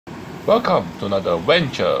Welcome to another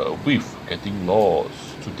venture with Getting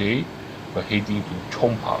Lost. Today we're heading to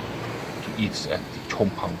Chong Pang to eat at the Chong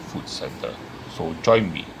Pang Food Center. So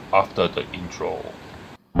join me after the intro.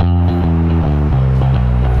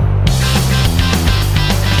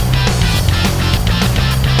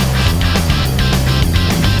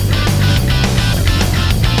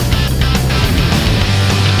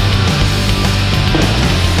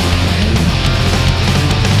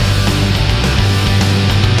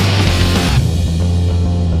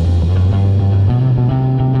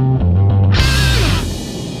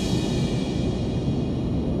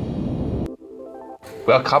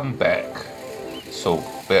 Welcome back. So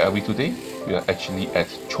where are we today? We are actually at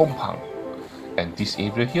Chong Pang, and this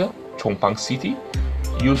area here, Chong Pang City,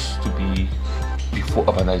 used to be, before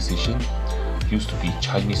urbanization, used to be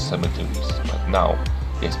Chinese cemeteries, but now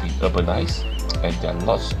it has been urbanized and there are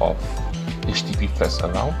lots of HDB flats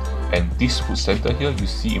around. And this food center here you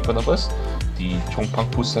see in front of us, the Chong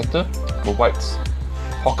Pang Food Center, provides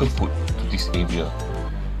hawker food to this area,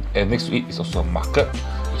 and next to it is also a market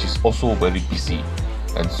which is also very busy.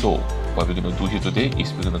 And so what we're going to do here today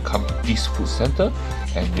is we're going to come to this food center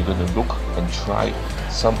and we're going to look and try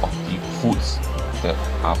some of the foods that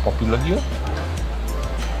are popular here.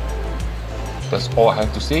 That's all I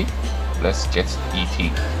have to say. Let's get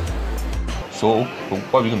eating. So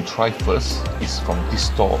what we're going to try first is from this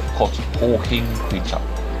store called Heng Kway Chap,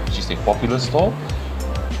 which is a popular store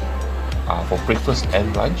for breakfast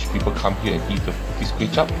and lunch. People come here and eat this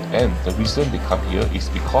kway chap, and the reason they come here is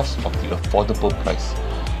because of the affordable price.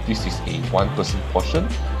 This is a one-person portion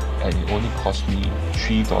and it only cost me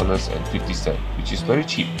 $3.50, which is very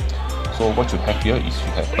cheap. So what you have here is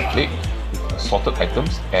you have a plate with assorted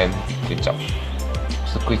items and the kway chap.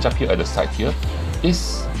 So the kway chap here at the side here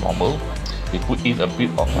is normal. They put in a bit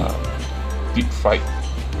of deep fried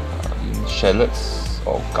shallots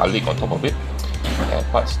or garlic on top of it.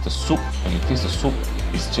 But the soup, when you taste the soup,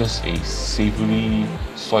 it's just a savory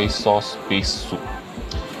soy sauce based soup.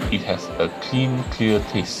 It has a clean, clear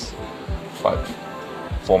taste. But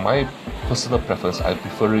for my personal preference, I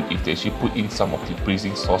prefer it if they actually put in some of the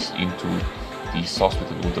braising sauce into the sauce with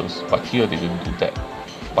the noodles. But here they didn't do that.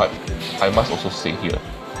 But I must also say here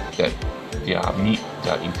that their meat,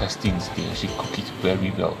 their intestines, they actually cook it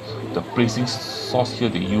very well. The braising sauce here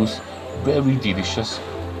they use, very delicious.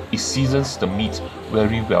 It seasons the meat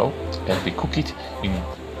very well, and they cook it in,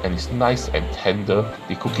 and it's nice and tender.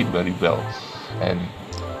 They cook it very well. And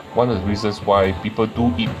one of the reasons why people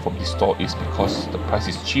do eat from this store is because the price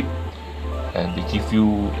is cheap and they give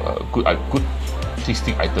you good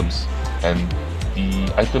tasting items. And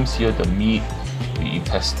the items here, the meat, the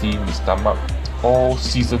intestine, the stomach, all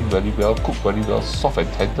seasoned very well, cooked very well, soft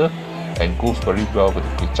and tender, and goes very well with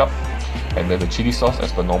the kway chap. And then the chili sauce,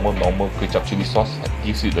 as per normal kway chap chili sauce,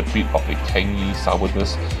 gives it a bit of a tangy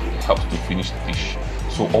sourness that helps to finish the dish.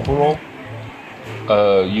 So overall,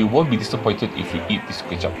 you won't be disappointed if you eat this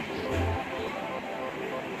kway chap.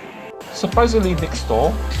 Surprisingly, next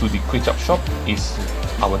door to the kway chap shop is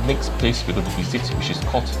our next place we're going to visit, which is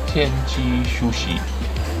called Tian Ji Shu Shi.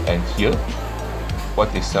 And here,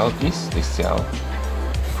 what they sell is they sell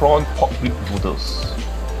prawn pork rib noodles.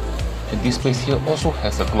 And this place here also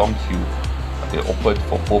has a long queue. They open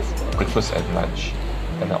for both breakfast and lunch.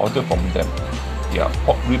 And I ordered from them their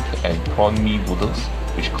pork rib and prawn mee noodles,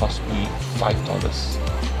 which cost me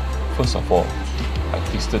 $5. First of all, I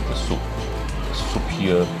tasted the soup. The soup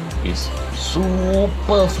here is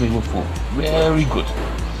super flavorful, very good.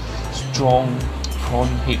 Strong prawn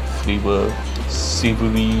head flavor,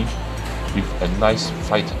 savory, with a nice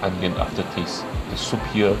fried onion aftertaste. The soup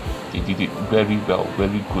here, they did it very well,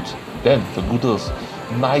 very good. Then the noodles,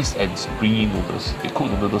 nice and springy noodles. They cook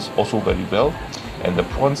the noodles also very well. And the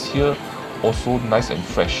prawns here, also nice and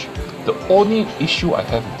fresh. The only issue I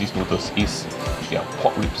have with these noodles is their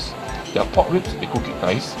pork ribs. Their pork ribs, they cook it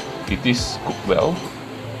nice. It is cooked well,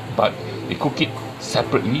 but they cook it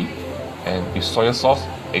separately and with soy sauce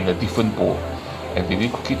in a different bowl. And they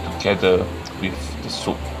didn't cook it together with the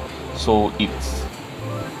soup. So it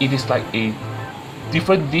is like a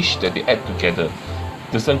different dish that they add together.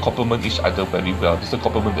 Doesn't complement each other very well, doesn't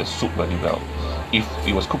complement the soup very well. If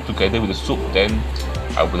it was cooked together with the soup, then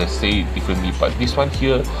I would have said it differently. But this one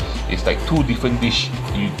here is like two different dishes.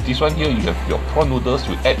 This one here, you have your prawn noodles,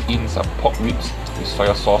 you add in some pork ribs with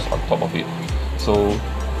soy sauce on top of it. So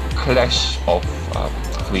clash of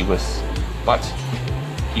flavors. But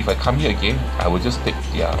if I come here again, I will just take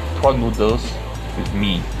their prawn noodles with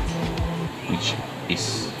mee, which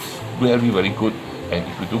is very, very good. And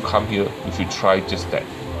if you do come here, you should try just that.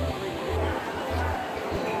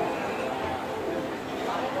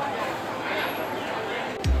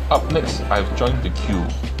 Up next, I've joined the queue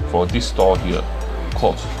for this store here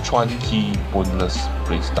called Chuan Kee Boneless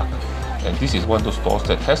Braised duck, and this is one of those stores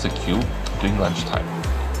that has a queue during lunchtime.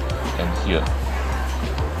 And here,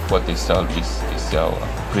 what they sell is they sell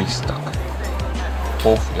braised duck,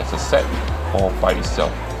 both as a set or by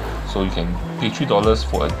itself. So you can pay $3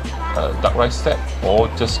 for a duck rice set, or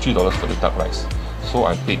just $3 for the duck rice. So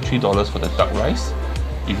I paid $3 for the duck rice.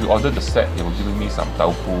 If you order the set, they will give me some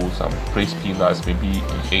tofu, some braised peanuts, maybe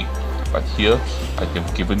an egg. But here,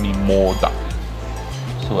 they've given me more duck.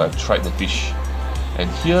 So I've tried the dish. And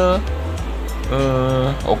here,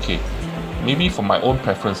 okay, maybe for my own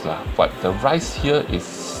preference lah, but the rice here is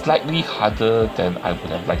slightly harder than I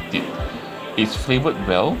would have liked it. It's flavored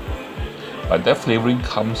well, but that flavoring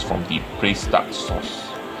comes from the braised duck sauce,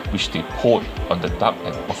 which they poured on the duck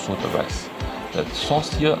and also the rice. The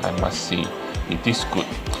sauce here, I must say, it is good.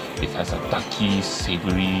 It has a ducky,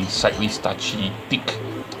 savory, slightly starchy, thick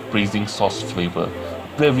braising sauce flavor.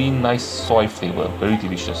 Very nice soy flavor, very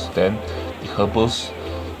delicious. Then the herbals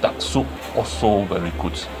duck soup, also very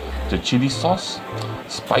good. The chili sauce,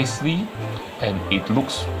 spicy, and it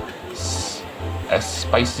looks as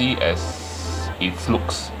spicy as it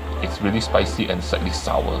looks. It's really spicy and slightly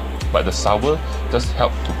sour, but the sour does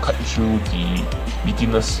help to cut through the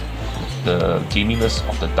meatiness, the gaminess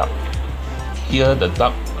of the duck. Here the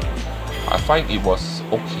duck, I find it was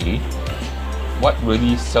okay. What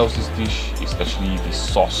really sells this dish is actually the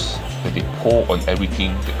sauce that they pour on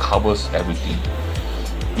everything, that covers everything.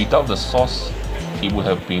 Without the sauce, it would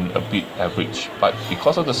have been a bit average, but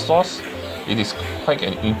because of the sauce, it is quite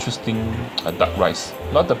an interesting duck rice.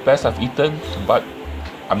 Not the best I've eaten, but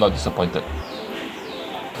I'm not disappointed.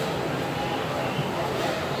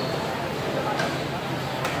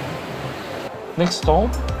 Next stall,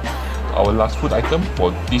 our last food item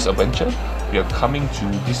for this adventure, we are coming to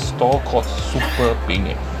this store called Super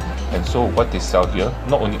Penget. And so what they sell here,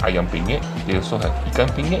 not only ayam penget, they also have ikan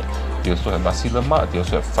penget, they also have nasi lemak, they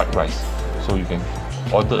also have fried rice. So you can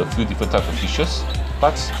order a few different types of dishes,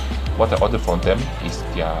 but what I ordered from them is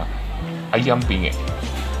their ayam penget,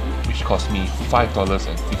 which cost me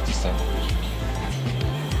 $5.50.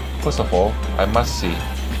 First of all, I must say,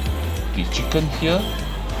 the chicken here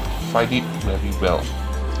fried it very well.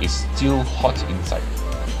 It's still hot inside.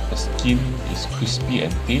 The skin is crispy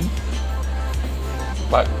and thin,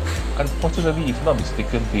 but unfortunately, if not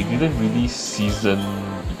mistaken, they didn't really season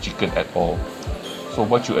the chicken at all. So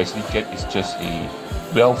what you actually get is just a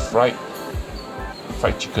well fried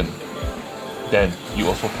chicken. Then you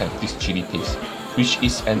also have this chili paste, which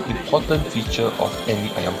is an important feature of any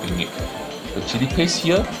ayam penget. The chili paste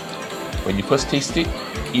here, when you first taste it,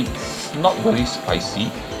 it's not very spicy,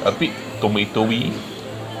 a bit tomatoey,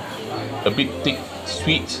 a bit thick,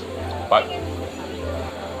 sweet, but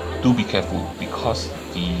do be careful because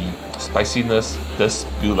the spiciness does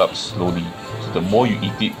build up slowly. So the more you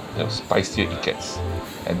eat it, the spicier it gets.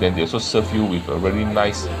 And then they also serve you with a very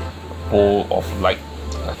nice bowl of light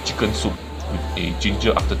chicken soup with a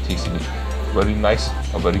ginger aftertaste in it. Very nice,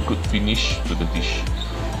 a very good finish to the dish.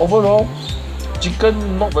 Overall,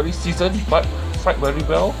 chicken not very seasoned but fried very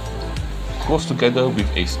well. Goes together with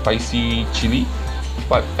a spicy chili.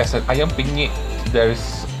 But as an ayam penget, there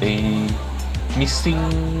is a missing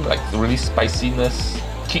like really spiciness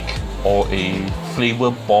kick or a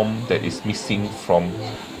flavor bomb that is missing from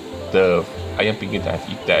the ayam penget that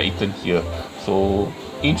I've eaten here. So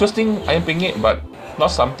interesting ayam penget, but not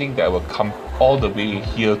something that I will come all the way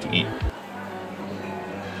here to eat.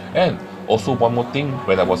 And also one more thing,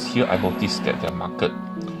 when I was here, I noticed that the market,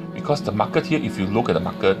 because the market here, if you look at the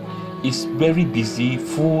market, is very busy,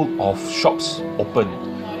 full of shops open.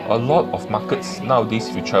 A lot of markets nowadays,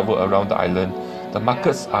 if you travel around the island, the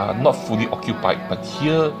markets are not fully occupied, but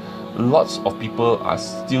here lots of people are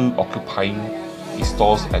still occupying the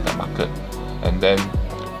stores at the market. And then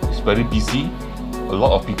it's very busy. A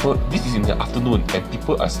lot of people, this is in the afternoon, and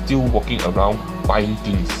people are still walking around buying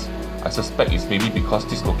things. I suspect it's maybe because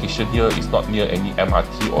this location here is not near any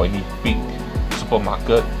MRT or any big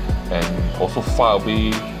supermarket, and also far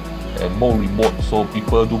away and more remote, so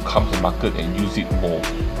people do come to market and use it more.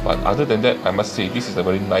 But other than that, I must say this is a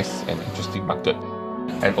very nice and interesting market.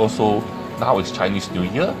 And also now it's Chinese New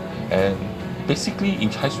Year, and basically in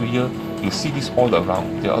Chinese New Year you see this all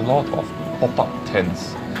around. There are a lot of pop-up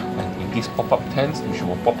tents, and in these pop-up tents, which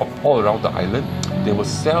will pop up all around the island, they will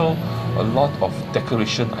sell a lot of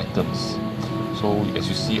decoration items. So as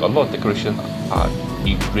you see, a lot of decoration are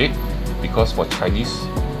in red, because for Chinese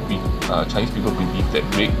people believe that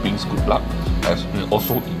red brings good luck, as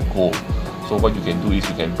also in gold. So what you can do is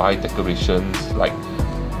you can buy decorations like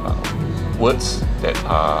words that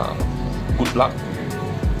are good luck,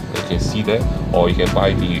 can see there, or you can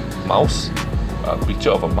buy the mouse,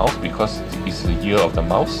 picture of a mouse because it's the year of the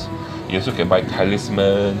mouse. You also can buy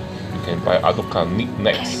talisman, you can buy other kind of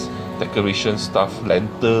knickknacks, decoration stuff,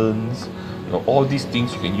 lanterns, you know, all these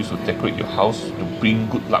things you can use to decorate your house to bring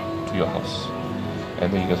good luck to your house.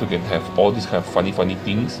 And then you also can have all these kind of funny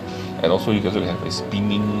things, and also you also have a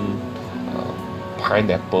spinning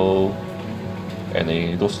pineapple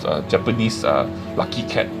and those Japanese lucky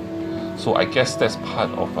cat. So I guess that's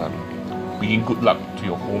part of bringing good luck to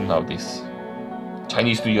your home nowadays,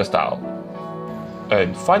 Chinese New Year style.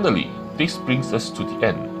 And finally, this brings us to the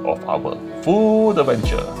end of our food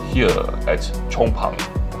adventure here at Chong Pang.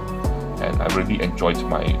 And I really enjoyed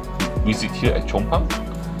my visit here at Chong Pang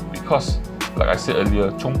because, like I said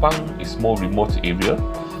earlier, Chong Pang is more remote area,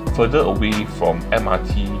 further away from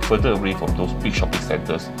MRT, further away from those big shopping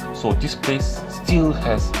centers. So this place still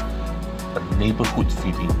has a neighborhood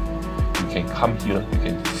feeling. You can come here, you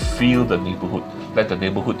can feel the neighborhood, let the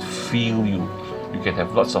neighborhood feel you. You can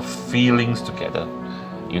have lots of feelings together,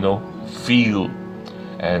 you know, feel.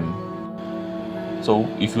 And so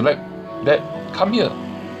if you like that, come here.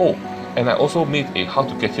 Oh, and I also made a how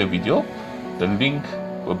to get here video. The link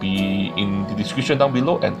will be in the description down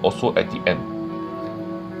below and also at the end.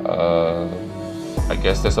 I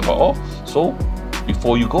guess that's about all. So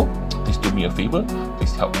before you go, please do me a favor.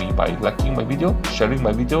 Please help me by liking my video, sharing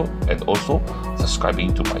my video, and also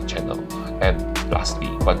subscribing to my channel. And lastly,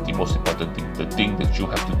 but the most important thing, the thing that you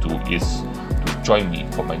have to do is to join me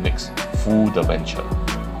for my next food adventure.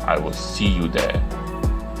 I will see you there.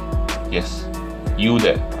 Yes, you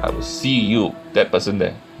there. I will see you, that person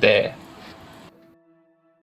there.